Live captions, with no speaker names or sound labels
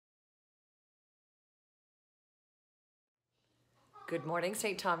Good morning,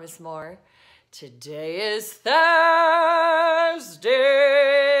 St. Thomas More. Today is Thursday,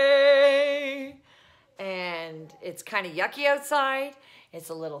 and it's kind of yucky outside. It's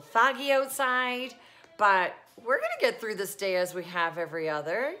a little foggy outside, but we're going to get through this day as we have every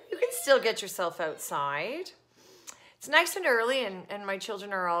other. You can still get yourself outside. It's nice and early, and my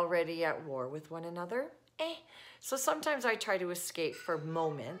children are already at war with one another. So sometimes I try to escape for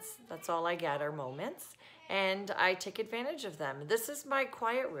moments. That's all I get are moments. And I take advantage of them. This is my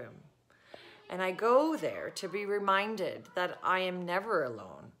quiet room. And I go there to be reminded that I am never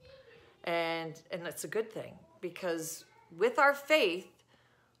alone. And that's a good thing, because with our faith,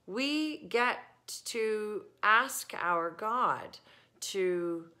 we get to ask our God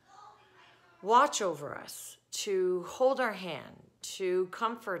to watch over us, to hold our hand, to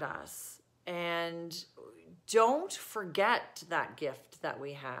comfort us. And don't forget that gift that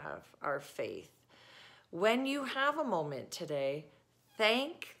we have, our faith. When you have a moment today,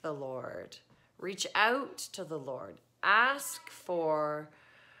 thank the Lord. Reach out to the Lord. Ask for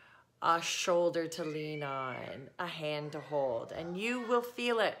a shoulder to lean on, a hand to hold, and you will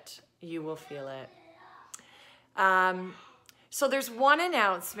feel it. You will feel it. So there's one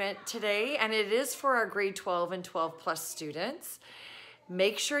announcement today, and it is for our grade 12 and 12 plus students.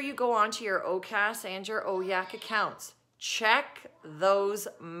 Make sure you go onto your OCAS and your OYAC accounts. Check those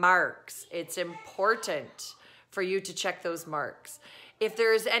marks. It's important for you to check those marks. If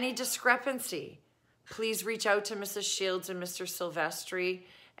there is any discrepancy, please reach out to Mrs. Shields and Mr. Silvestri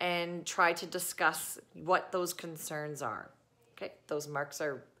and try to discuss what those concerns are. Okay, those marks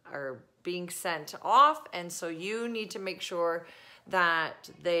are being sent off, and so you need to make sure that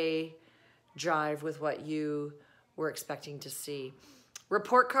they jive with what you were expecting to see.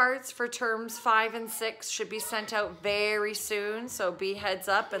 Report cards for terms 5 and 6 should be sent out very soon, so be heads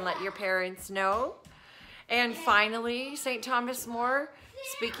up and let your parents know. And finally, St. Thomas More,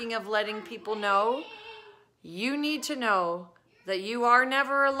 speaking of letting people know, you need to know that you are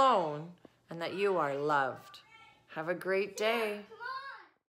never alone and that you are loved. Have a great day.